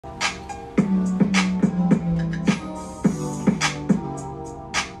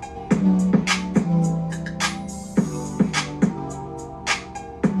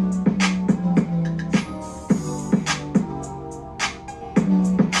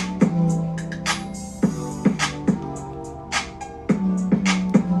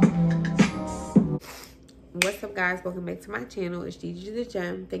guys, welcome back to my channel. It's Gigi the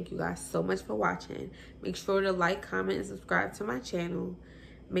Gem. Thank you guys so much for watching. Make sure to like, comment, and subscribe to my channel.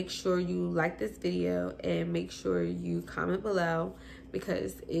 Make sure you like this video and make sure you comment below,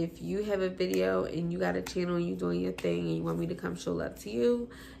 because if you have a video and you got a channel and you doing your thing and you want me to come show love to you,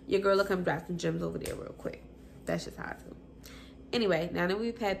 your girl will come drop some gems over there real quick. That's just how I do. Anyway, now that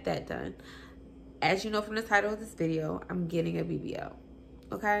we've had that done, as you know from the title of this video, I'm getting a BBL.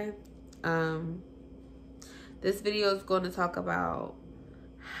 Okay? This video is going to talk about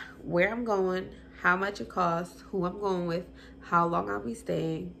where I'm going, how much it costs, who I'm going with, how long I'll be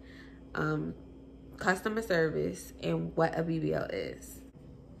staying, customer service, and what a BBL is.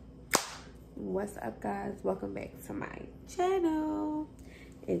 What's up, guys? Welcome back to my channel.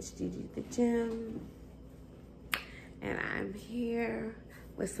 It's Gigi the Gem, and I'm here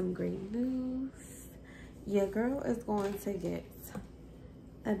with some great news. Your girl is going to get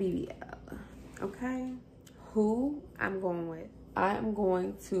a BBL, okay? Who I'm going with? I am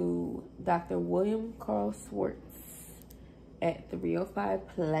going to Dr. Karl Schwartz at 305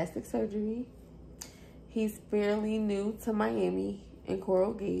 Plastic Surgery. He's fairly new to Miami and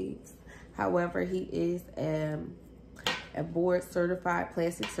Coral Gables. However, he is a board certified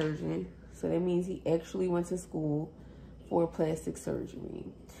plastic surgeon. So that means he actually went to school for plastic surgery.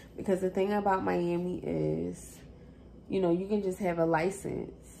 Because the thing about Miami is, you know, you can just have a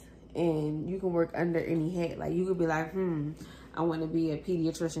license and you can work under any hat. Like, you could be like, I want to be a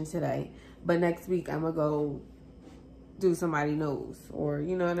pediatrician today, but next week I'm going to go do somebody's nose, or,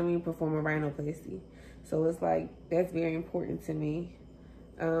 you know what I mean, perform a rhinoplasty. So it's like, that's very important to me.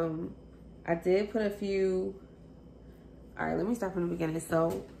 I did put a few, all right, let me start from the beginning.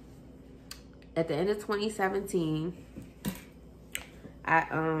 So at the end of 2017,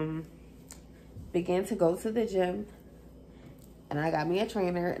 I began to go to the gym, and I got me a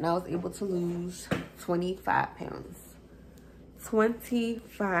trainer, and I was able to lose 25 pounds.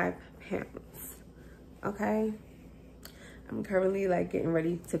 25 pounds, okay? I'm currently, like, getting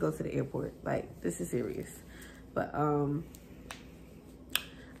ready to go to the airport. Like, this is serious. But, I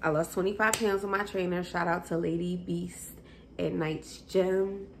lost 25 pounds with my trainer. Shout out to Lady Beast at Night's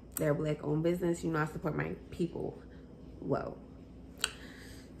Gym. They're a Black-owned business. You know, I support my people well.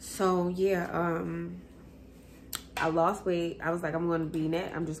 So, yeah, I lost weight. I was like, I'm going to be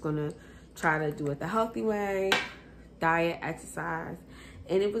net. I'm just going to try to do it the healthy way. Diet, exercise.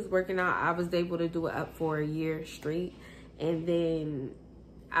 And it was working out. I was able to do it up for a year straight. And then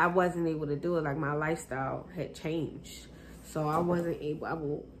I wasn't able to do it. Like, my lifestyle had changed. So I wasn't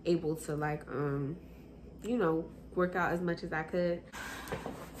able to, like, you know, work out as much as I could.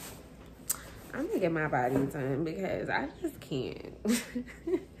 I'm going to get my body done because I just can't.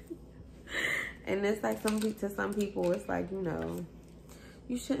 And it's like, to some people, it's like, you know,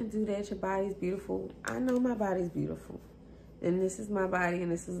 you shouldn't do that. Your body's beautiful. I know my body's beautiful. And this is my body,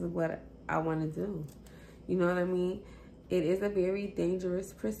 and this is what I want to do. You know what I mean? It is a very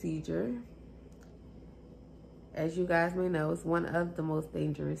dangerous procedure. As you guys may know, it's one of the most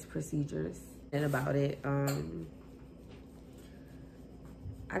dangerous procedures. And about it,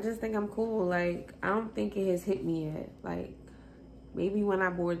 I just think I'm cool. Like, I don't think it has hit me yet. Like, maybe when I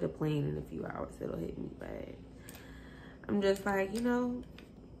board the plane in a few hours, it'll hit me. But I'm just like, you know,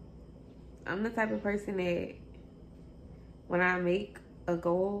 I'm the type of person that when I make a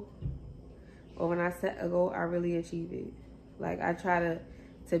goal or when I set a goal, I really achieve it. Like, I try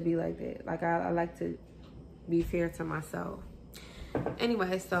to be like that. Like, I like to be fair to myself.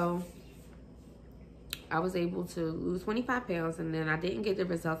 Anyway, so I was able to lose 25 pounds, and then I didn't get the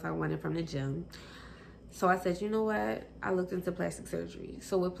results I wanted from the gym. So I said, you know what? I looked into plastic surgery.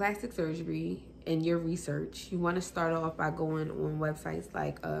 So with plastic surgery and your research, you want to start off by going on websites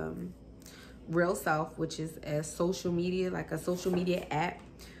like Real Self, which is a social media, like a social media app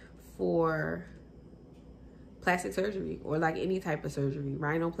for plastic surgery, or like any type of surgery,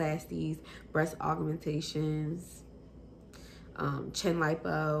 rhinoplasties, breast augmentations, chin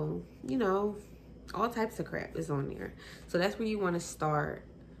lipo, you know, all types of crap is on there. So that's where you want to start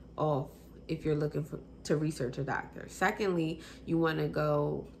off if you're looking to research a doctor. Secondly, you want to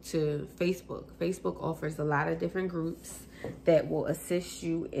go to Facebook. Facebook offers a lot of different groups that will assist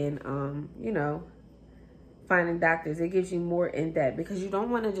you in, you know, finding doctors. It gives you more in depth, because you don't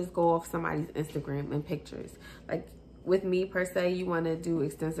want to just go off somebody's Instagram and pictures. Like with me per se, you want to do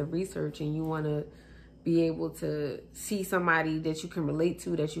extensive research, and you want to be able to see somebody that you can relate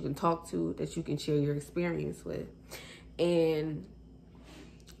to, that you can talk to, that you can share your experience with. And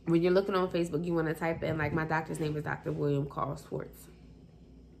when you're looking on Facebook, you want to type in, like, my doctor's name is Dr. Karl Schwartz.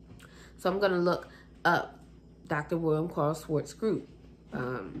 So I'm going to look up Dr. Karl Schwartz group.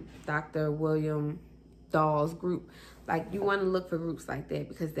 Dr. William dolls group. Like, you want to look for groups like that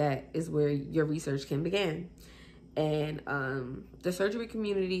because that is where your research can begin. And the surgery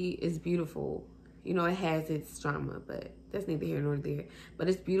community is beautiful. You know, it has its drama, but that's neither here nor there. But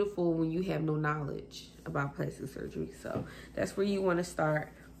it's beautiful when you have no knowledge about plastic surgery. So that's where you want to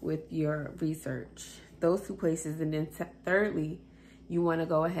start with your research. Those two places. And then thirdly, you want to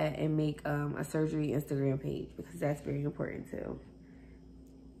go ahead and make a surgery Instagram page, because that's very important too.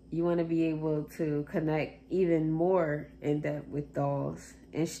 You want to be able to connect even more in depth with dolls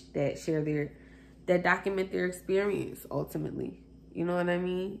and that document their experience ultimately. You know what I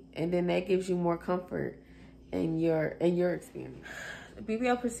mean? And then that gives you more comfort in your experience. The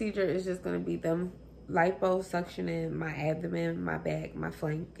BBL procedure is just going to be them liposuctioning my abdomen, my back, my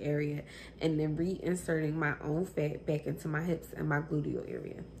flank area, and then reinserting my own fat back into my hips and my gluteal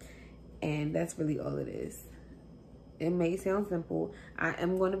area. And that's really all it is. It may sound simple. I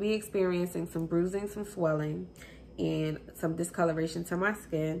am going to be experiencing some bruising, some swelling, and some discoloration to my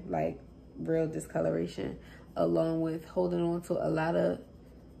skin, like real discoloration, along with holding on to a lot of,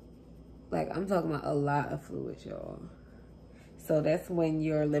 like, I'm talking about a lot of fluids, y'all. So that's when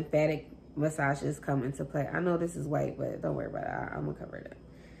your lymphatic massages come into play. I know this is white, but don't worry about it. I'm going to cover it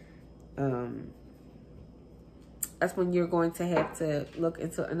up. That's when you're going to have to look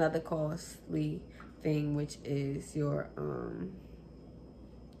into another costly thing, which is your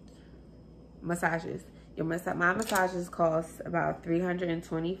massages. My massages cost about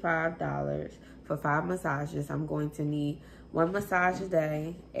 $325 for 5 massages. I'm going to need 1 massage a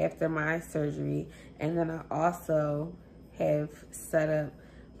day after my surgery, and then I also have set up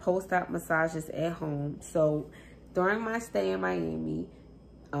post-op massages at home. So during my stay in Miami,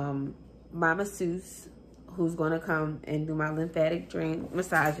 my masseuse, who's going to come and do my lymphatic drain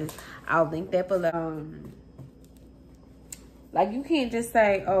massages, I'll link that below. Like, you can't just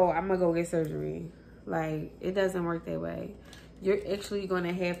say, oh, I'm going to go get surgery. Like, it doesn't work that way. You're actually going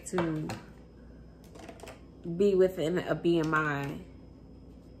to have to be within a BMI.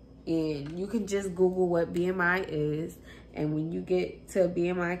 And you can just Google what BMI is. And when you get to a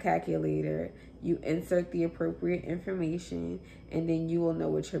BMI calculator, you insert the appropriate information. And then you will know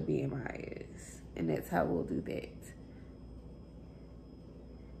what your BMI is. And that's how we'll do that.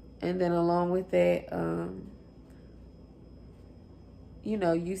 And then along with that, you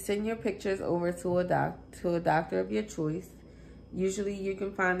know, you send your pictures over to a doctor of your choice. Usually you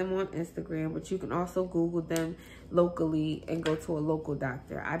can find them on Instagram, but you can also Google them locally and go to a local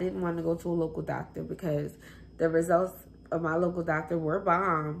doctor. I didn't want to go to a local doctor because the results of my local doctor were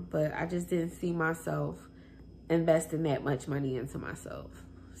bomb, but I just didn't see myself investing that much money into myself.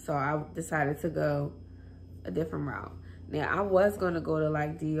 So I decided to go a different route. Now, I was going to go to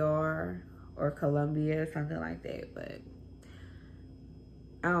like DR or Colombia or something like that, but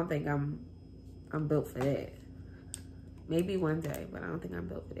I don't think I'm built for that. Maybe one day, but I don't think I'm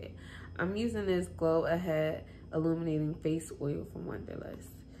built for that. I'm using this Glow Ahead Illuminating Face Oil from Wonderlust.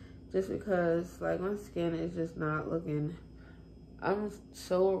 Just because, like, my skin is just not looking... I'm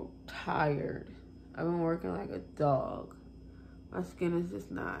so tired. I've been working like a dog. My skin is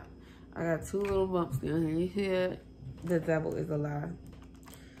just not. I got 2 little bumps down here. You see it? The devil is a lie.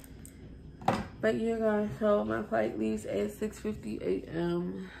 But yeah, guys, so my flight leaves at 6:50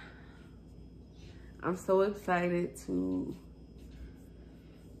 a.m. I'm so excited to,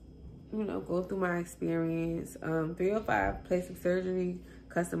 you know, go through my experience. 305 plastic surgery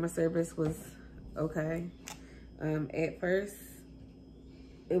customer service was okay. At first,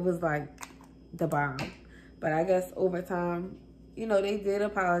 it was like the bomb. But I guess over time, you know, they did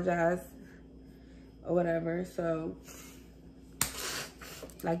apologize or whatever. So,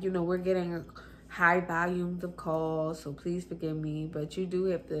 like, you know, we're getting high volumes of calls, so please forgive me. But you do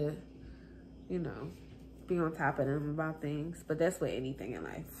have to, you know, be on top of them about things. But that's with anything in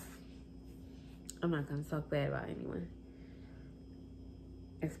life. I'm not going to talk bad about anyone.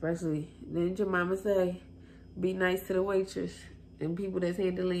 Especially, didn't your mama say, be nice to the waitress and people that's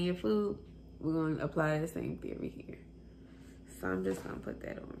handling your food? We're going to apply the same theory here. So I'm just going to put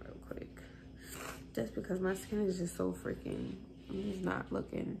that on real quick. Just because my skin is just so freaking, I'm just not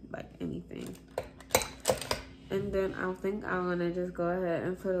looking like anything. And then I think I'm going to just go ahead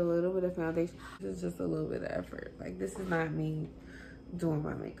and put a little bit of foundation. This is just a little bit of effort. Like, this is not me doing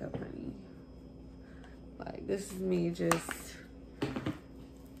my makeup, honey. Like, this is me just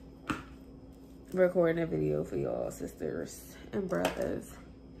recording a video for y'all sisters and brothers.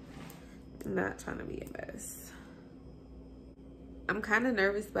 I'm not trying to be a mess. I'm kind of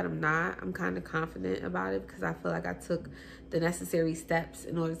nervous, but I'm not. I'm kind of confident about it because I feel like I took the necessary steps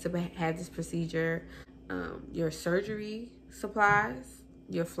in order to have this procedure. Your surgery supplies,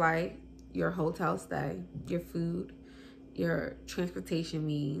 your flight, your hotel stay, your food, your transportation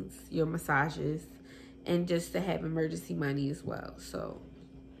means, your massages, and just to have emergency money as well. So,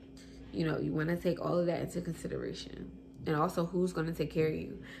 you know, you want to take all of that into consideration. And also who's going to take care of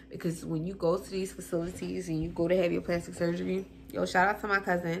you. Because when you go to these facilities and you go to have your plastic surgery, yo, shout out to my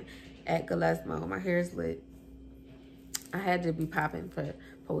cousin at Galesmo. My hair is lit. I had to be popping for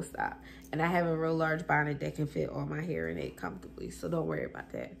post-op. And I have a real large bonnet that can fit all my hair in it comfortably. So don't worry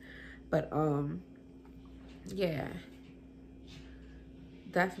about that. But, yeah.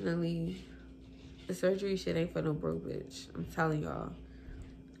 Definitely, the surgery shit ain't for no broke bitch. I'm telling y'all.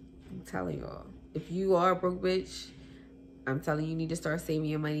 If you are a broke bitch, I'm telling you, you need to start saving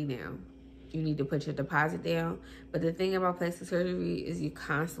your money now. You need to put your deposit down. But the thing about plastic surgery is you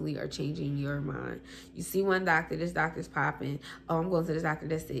constantly are changing your mind. You see one doctor, this doctor's popping. Oh, I'm going to this doctor,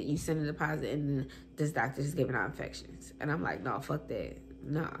 that's it. You send a deposit and then this doctor's giving out infections. And I'm like, no, fuck that.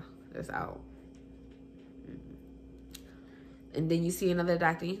 Nah, that's out. And then you see another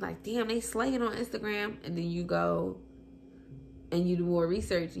doctor and you're like, damn, they slaying on Instagram. And then you go and you do more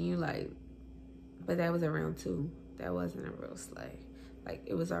research and you like, but that was around two. That wasn't a real slay. Like,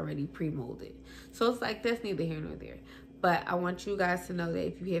 it was already pre-molded. So it's like, that's neither here nor there. But I want you guys to know that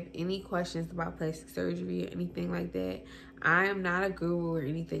if you have any questions about plastic surgery or anything like that, I am not a guru or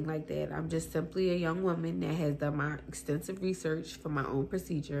anything like that. I'm just simply a young woman that has done my extensive research for my own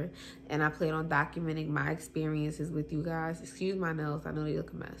procedure. And I plan on documenting my experiences with you guys. Excuse my nails. I know they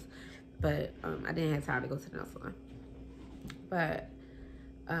look a mess. But I didn't have time to go to the nail salon. But,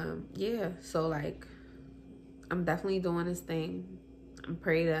 yeah. So, like, I'm definitely doing this thing. I'm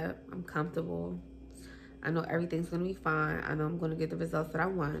prayed up. I'm comfortable. I know everything's going to be fine. I know I'm going to get the results that I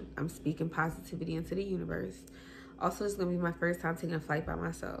want. I'm speaking positivity into the universe. Also, it's going to be my first time taking a flight by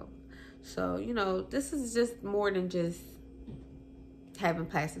myself. So, you know, this is just more than just having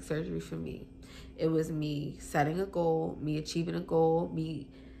plastic surgery for me. It was me setting a goal, me achieving a goal, me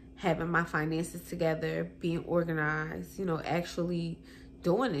having my finances together, being organized, you know, actually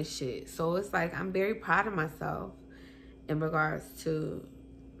doing this shit. So it's like, I'm very proud of myself in regards to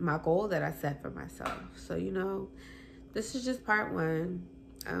my goal that I set for myself. So, you know, this is just part one.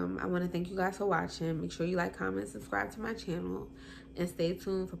 I want to thank you guys for watching. Make sure you like, comment, subscribe to my channel, and stay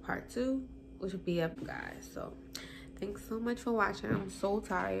tuned for part two, which will be up, guys. So thanks so much for watching. I'm so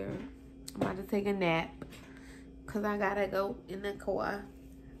tired. I'm about to take a nap because I gotta go in the car.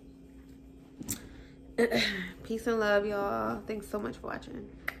 Peace and love, y'all. Thanks so much for watching.